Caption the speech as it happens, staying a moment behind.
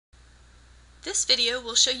This video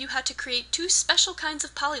will show you how to create two special kinds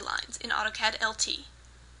of polylines in AutoCAD LT,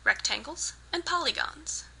 rectangles and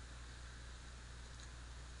polygons.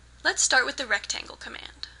 Let's start with the rectangle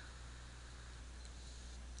command.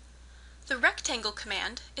 The rectangle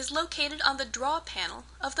command is located on the Draw panel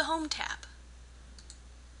of the Home tab.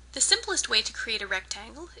 The simplest way to create a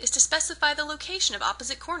rectangle is to specify the location of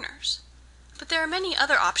opposite corners, but there are many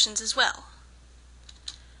other options as well.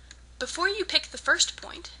 Before you pick the first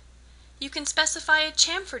point, you can specify a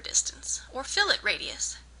chamfer distance or fillet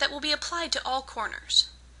radius that will be applied to all corners.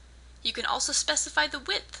 You can also specify the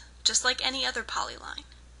width, just like any other polyline.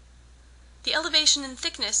 The elevation and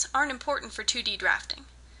thickness aren't important for 2D drafting,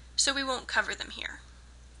 so we won't cover them here.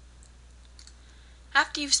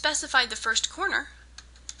 After you've specified the first corner,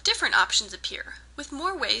 different options appear with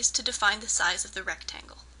more ways to define the size of the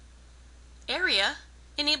rectangle. Area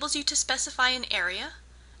enables you to specify an area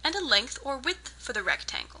and a length or width for the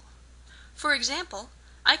rectangle. For example,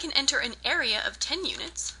 I can enter an area of 10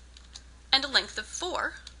 units and a length of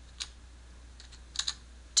 4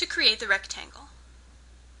 to create the rectangle.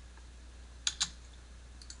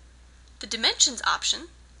 The dimensions option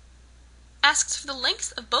asks for the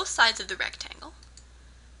lengths of both sides of the rectangle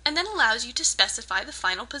and then allows you to specify the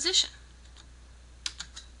final position.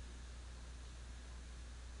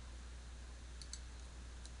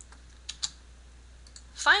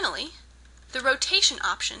 Finally, the rotation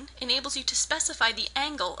option enables you to specify the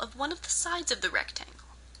angle of one of the sides of the rectangle.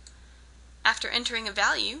 After entering a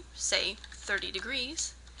value, say 30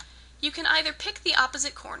 degrees, you can either pick the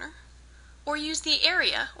opposite corner or use the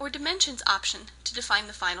area or dimensions option to define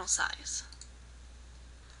the final size.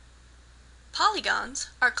 Polygons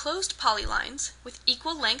are closed polylines with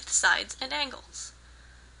equal length sides and angles.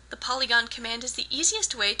 The polygon command is the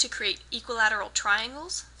easiest way to create equilateral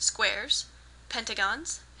triangles, squares,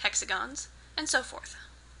 pentagons, hexagons, and so forth.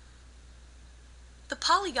 The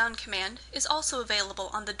polygon command is also available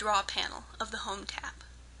on the Draw panel of the Home tab.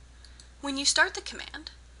 When you start the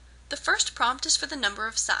command, the first prompt is for the number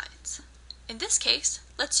of sides. In this case,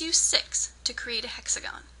 let's use 6 to create a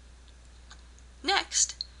hexagon.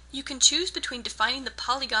 Next, you can choose between defining the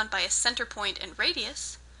polygon by a center point and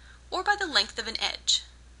radius, or by the length of an edge.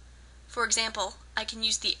 For example, I can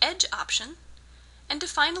use the edge option and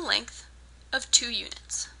define a length of 2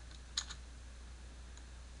 units.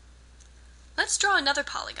 Let's draw another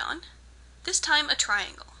polygon, this time a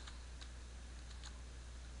triangle.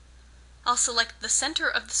 I'll select the center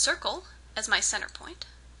of the circle as my center point.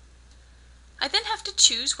 I then have to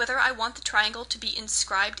choose whether I want the triangle to be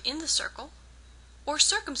inscribed in the circle or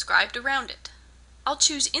circumscribed around it. I'll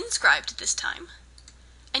choose inscribed this time,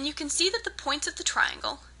 and you can see that the points of the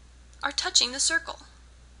triangle are touching the circle.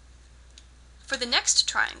 For the next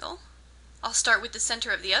triangle, I'll start with the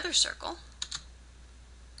center of the other circle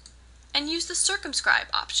and use the circumscribe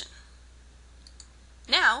option.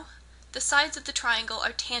 Now, the sides of the triangle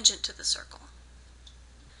are tangent to the circle.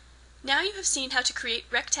 Now you have seen how to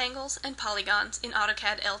create rectangles and polygons in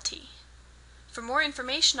AutoCAD LT. For more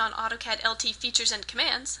information on AutoCAD LT features and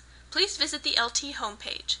commands, please visit the LT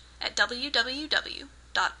homepage at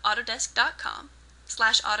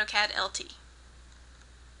www.autodesk.com/AutoCAD LT.